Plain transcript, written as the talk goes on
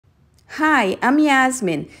Hi, I'm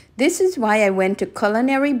Yasmin. This is why I went to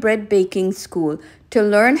Culinary Bread Baking School to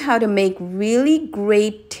learn how to make really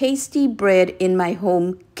great, tasty bread in my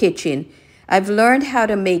home kitchen. I've learned how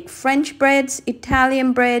to make French breads,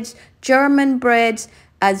 Italian breads, German breads,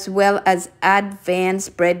 as well as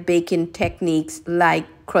advanced bread baking techniques like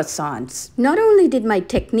croissants. Not only did my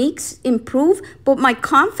techniques improve, but my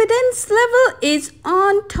confidence level is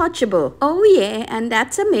untouchable. Oh yeah, and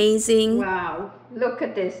that's amazing. Wow, look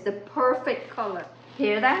at this, the perfect color.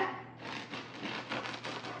 Hear that?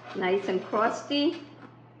 Nice and crusty.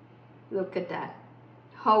 Look at that.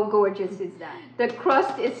 How gorgeous is that? The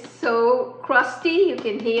crust is so crusty, you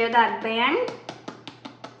can hear that bang.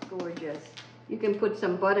 Gorgeous. You can put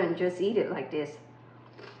some butter and just eat it like this.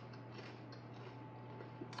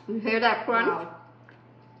 You hear that crunch? Wow.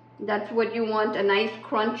 That's what you want, a nice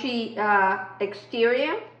crunchy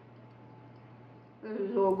exterior. This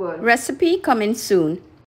is so good. Recipe coming soon.